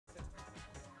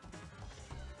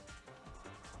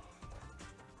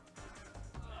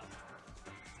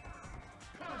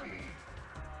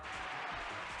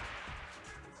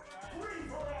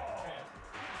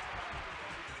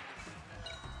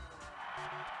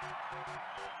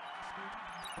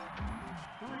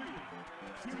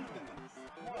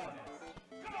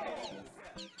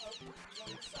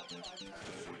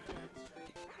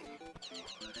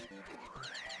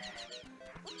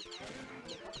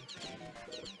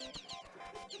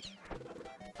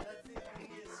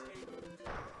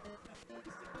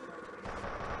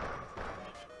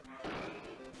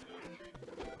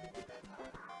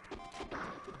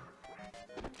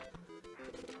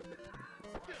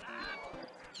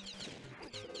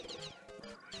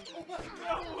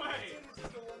No way!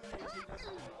 That's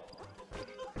beautiful.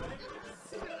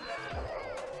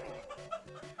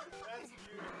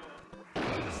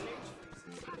 Stage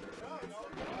freezes. No, no,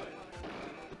 no.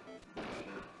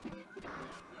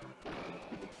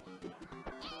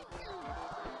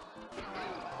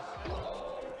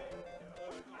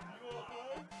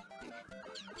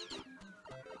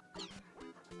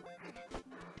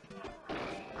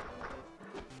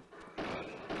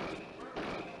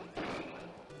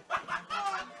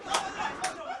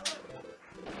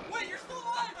 Wait, you're still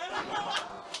alive!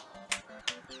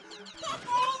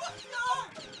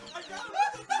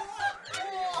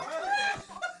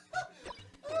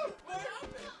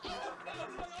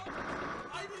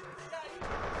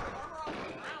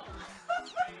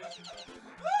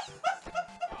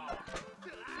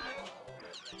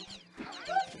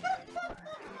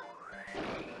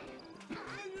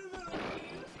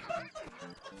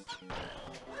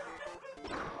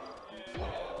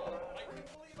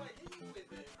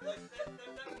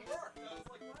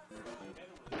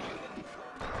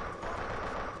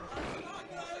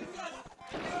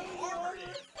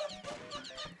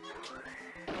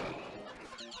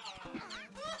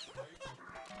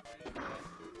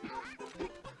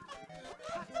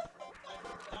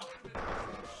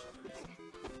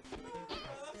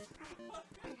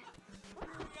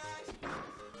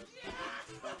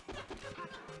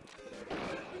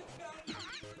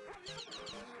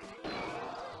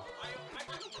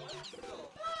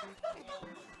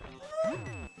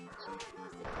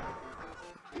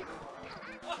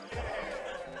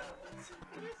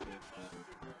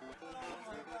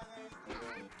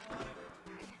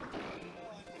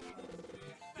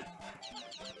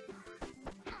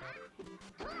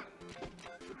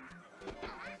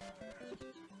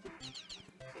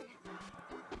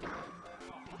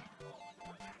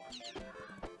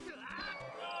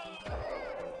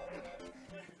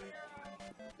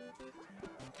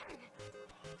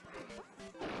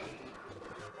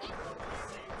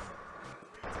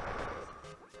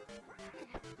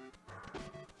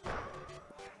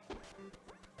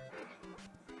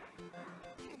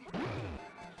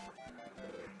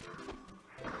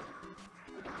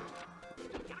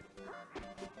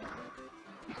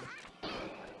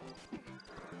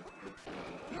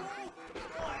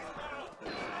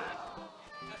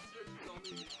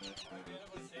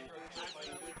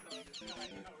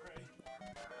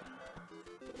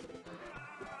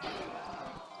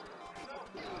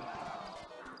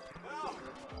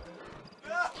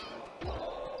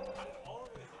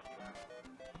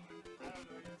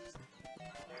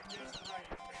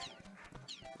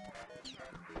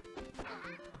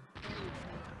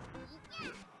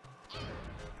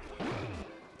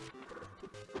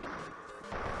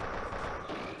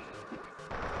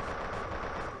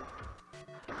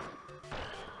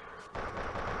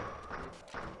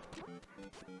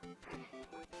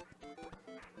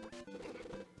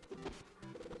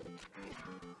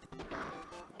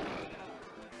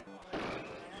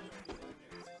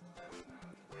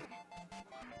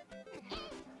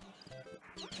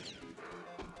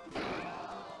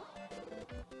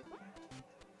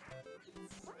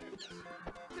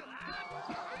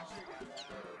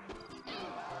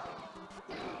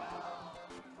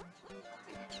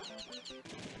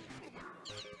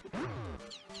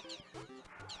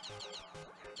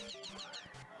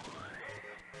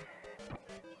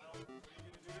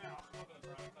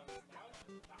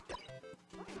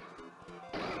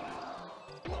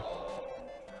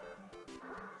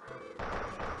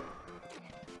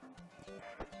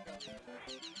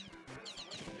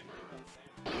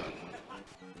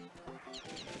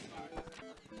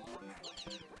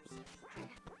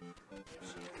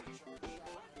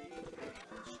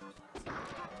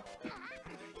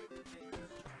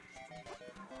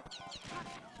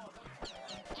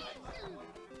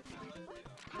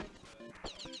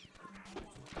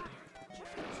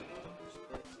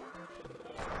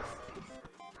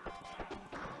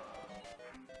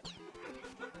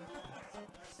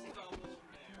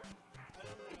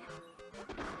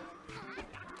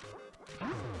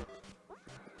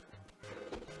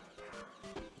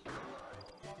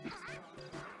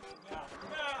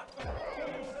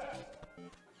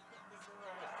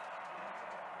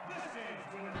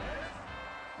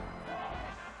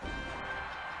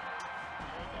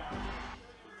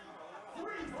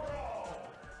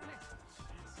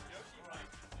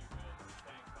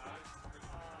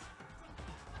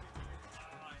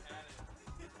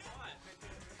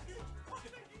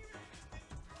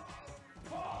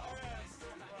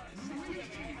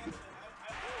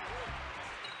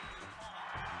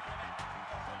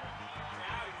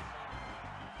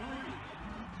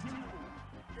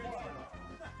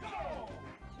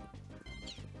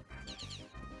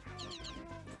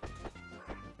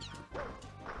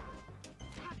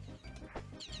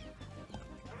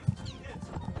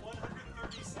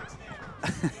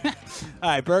 All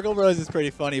right, Burgle Bros is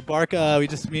pretty funny. Bark, me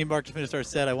and Bark just finished our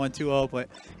set. I won 2-0, but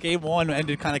game 1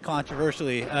 ended kind of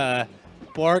controversially.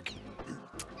 Bark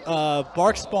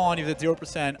spawned. He was at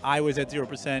 0%. I was at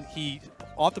 0%. He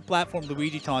off the platform,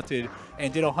 Luigi taunted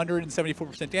and did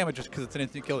 174% damage just because it's an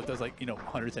instant kill that does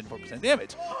 174%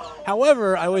 damage.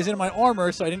 However, I was in my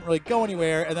armor, so I didn't really go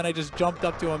anywhere, and then I just jumped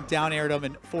up to him, down aired him,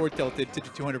 and forward tilted to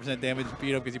 200% damage and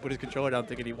beat him because he put his controller down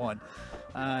thinking he won.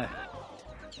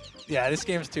 Yeah, this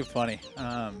game's too funny.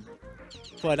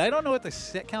 But I don't know what the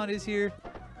set count is here.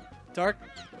 Dark,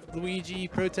 Luigi,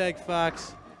 Protag,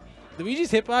 Fox.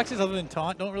 Luigi's hitboxes, other than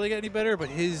taunt, don't really get any better, but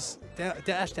his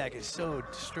dash attack is so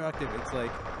destructive. It's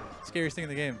like the scariest thing in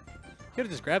the game. You could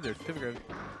have just grabbed her, pivot grab.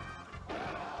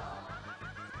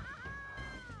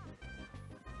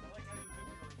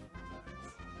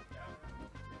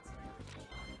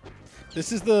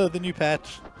 This is the new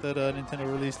patch that Nintendo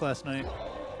released last night.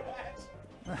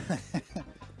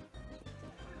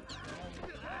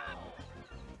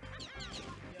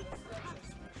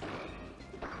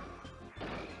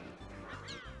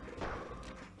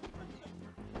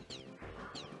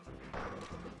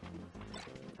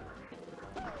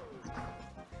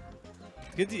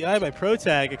 Good DI by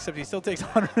Protag, except he still takes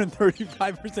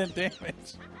 135%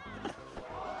 damage.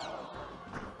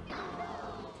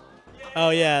 Oh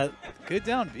yeah, good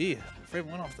down B.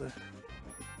 Frame went off the.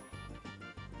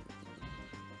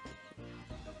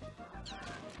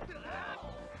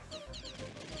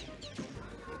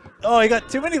 Oh, he got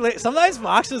too many. Sometimes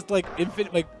Fox's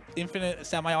infinite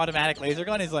semi-automatic laser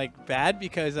gun is bad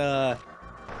because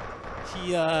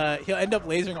he'll end up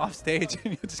lasering off stage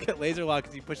and he'll just get laser locked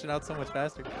because he pushed it out so much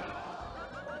faster.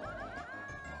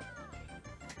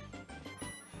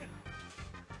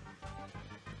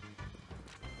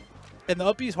 And the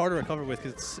up B is hard to recover with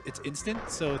because it's instant,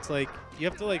 so it's you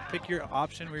have to pick your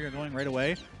option where you're going right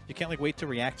away. You can't wait to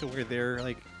react to where they're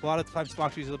a lot of times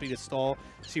Fox uses up B to stall,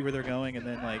 see where they're going, and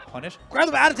then punish. Grab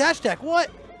them out of dash attack. What?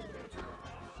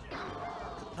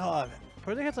 Oh,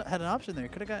 probably had an option there.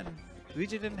 Could have gotten.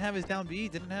 Luigi didn't have his down B.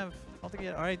 Didn't have. I don't think he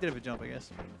had. All right, did have a jump, I guess.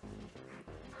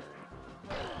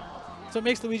 So it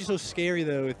makes Luigi so scary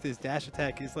though with his dash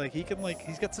attack is he can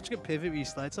he's got such a good pivot where he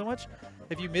slides so much.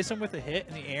 If you miss him with a hit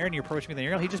in the air and you're approaching with an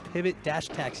aerial, he just pivot dash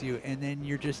attacks you and then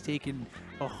you're just taking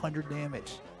 100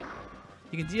 damage.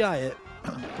 You can DI it,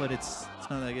 but it's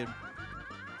not that good.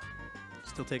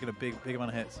 Still taking a big amount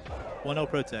of hits. 1-0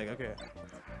 Protag, okay.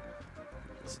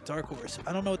 It's Darkhorse.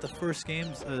 I don't know what the first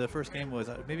game was.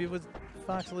 Maybe it was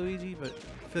Fox Luigi, but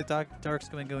I feel like Dark's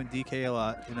gonna go in DK a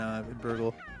lot in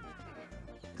Burgle.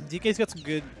 DK's got some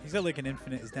good. He's got an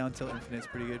infinite. His down tilt infinite's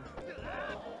pretty good.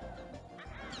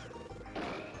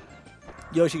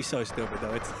 Yoshi's so stupid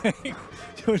though. It's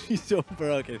Yoshi's so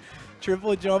broken.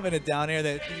 Triple jump and a down air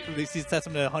that sets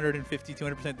him to 150,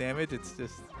 200% damage. It's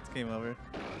game over.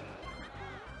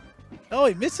 Oh,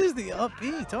 he misses the up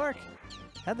B. Dark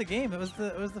had the game. It was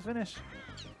the finish.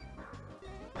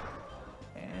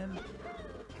 And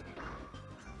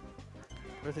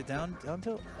where's it down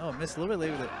tilt? Oh, missed a little bit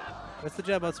late with it. What's the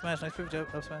jab out smash? Nice pivot jab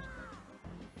out smash.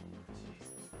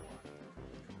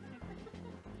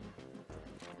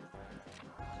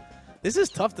 This is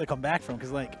tough to come back from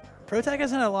because Protag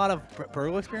hasn't had a lot of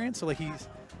Burgle experience, so he's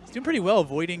doing pretty well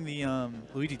avoiding the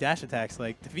Luigi dash attacks.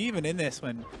 To be even in this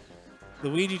when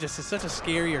Luigi just is such a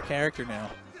scarier character now.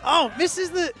 Oh,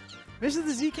 misses the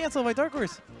Z cancel by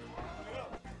Darkhorse.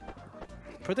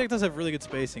 Protag does have really good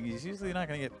spacing. He's usually not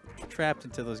going to get trapped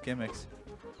into those gimmicks.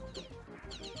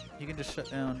 You can just shut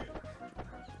down.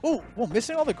 Oh, well,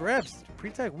 missing all the grabs.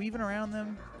 Protag weaving around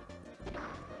them.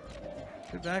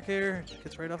 Good back air.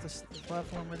 Gets right off the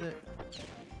platform with it.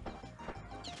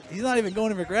 He's not even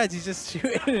going for grabs. He's just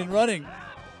shooting and running.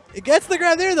 It gets the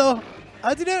grab there, though.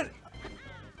 How'd you do it?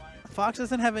 Fox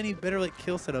doesn't have any better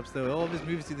kill setups, though. All of his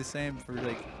moves do the same for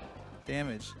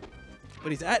damage.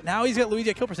 But now he's got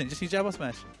Luigi at kill percent. Just needs jab up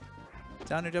smash.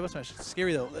 Down there, jab up smash. It's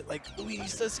scary, though.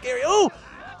 Luigi's so scary.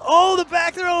 Oh, the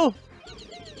back throw!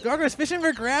 Darkhorse fishing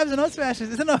for grabs and up smashes.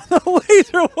 Isn't a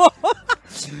laser wall?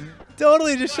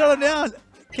 Totally just shut him down.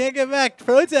 Can't get back.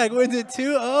 Protag wins it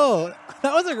 2-0.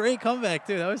 That was a great comeback,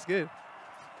 too. That was good.